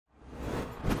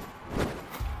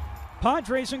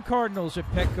Padres and Cardinals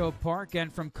at Petco Park,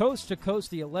 and from coast to coast,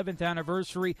 the 11th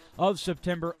anniversary of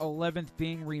September 11th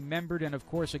being remembered and, of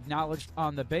course, acknowledged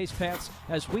on the base paths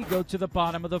as we go to the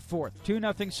bottom of the fourth.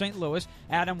 2-0 St. Louis.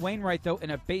 Adam Wainwright, though, in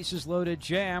a bases-loaded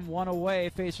jam, one away,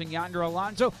 facing Yonder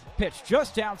Alonso. Pitch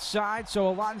just outside, so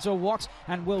Alonso walks,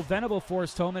 and Will Venable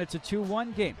forced home, and it's a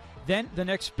 2-1 game. Then the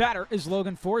next batter is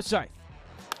Logan Forsythe.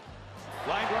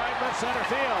 Line drive left center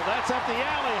field. That's up the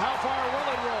alley. How far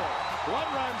will it roll?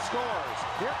 One run scores.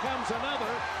 Here comes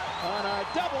another on a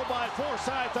double by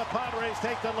Forsythe. The Padres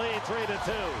take the lead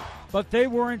 3-2. But they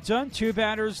weren't done. Two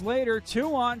batters later,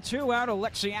 2 on, 2 out.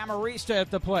 Alexi Amarista at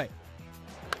the plate.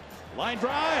 Line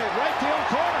drive, right field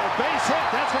corner, base hit.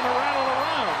 That's going to rattle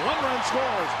around. One run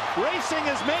scores. Racing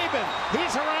is Maben.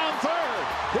 He's around third.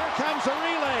 Here comes the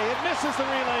relay. It misses the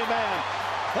relay man.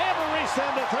 Amarista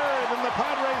into third, and the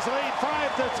Padres lead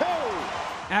 5-2.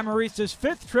 Amarista's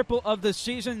fifth triple of the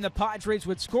season. The Padres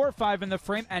would score 5 in the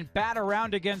frame and bat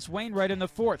around against Wainwright in the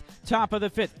fourth. Top of the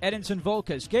fifth, Edinson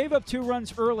Volquez gave up 2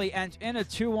 runs early and in a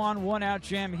 2-on, 1-out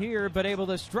jam here, but able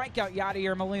to strike out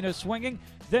Yadier Molina swinging.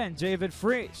 Then David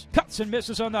Freese cuts and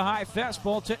misses on the high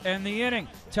fastball to end the inning.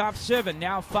 Top 7,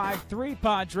 now 5-3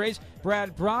 Padres.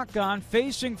 Brad Brock on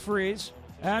facing Freese.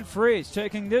 And Freese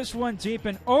taking this one deep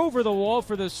and over the wall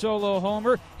for the solo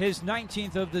homer, his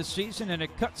 19th of the season, and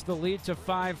it cuts the lead to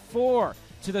 5-4.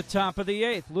 To the top of the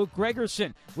 8th, Luke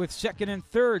Gregerson with second and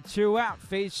third, 2 out,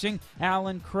 facing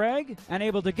Alan Craig, and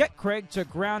able to get Craig to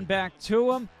ground back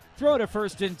to him. Throw to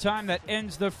first in time, that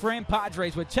ends the frame.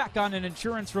 Padres would tack on an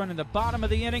insurance run in the bottom of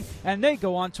the inning, and they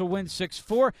go on to win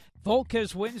 6-4.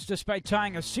 Volquez wins despite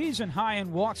tying a season high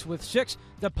in walks with 6.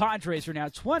 The Padres are now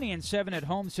 20-7 at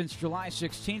home since July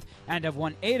 16th and have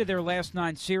won 8 of their last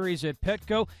 9 series at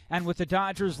Petco. And with the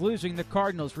Dodgers losing, the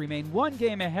Cardinals remain 1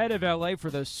 game ahead of LA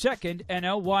for the second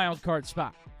NL wildcard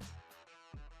spot.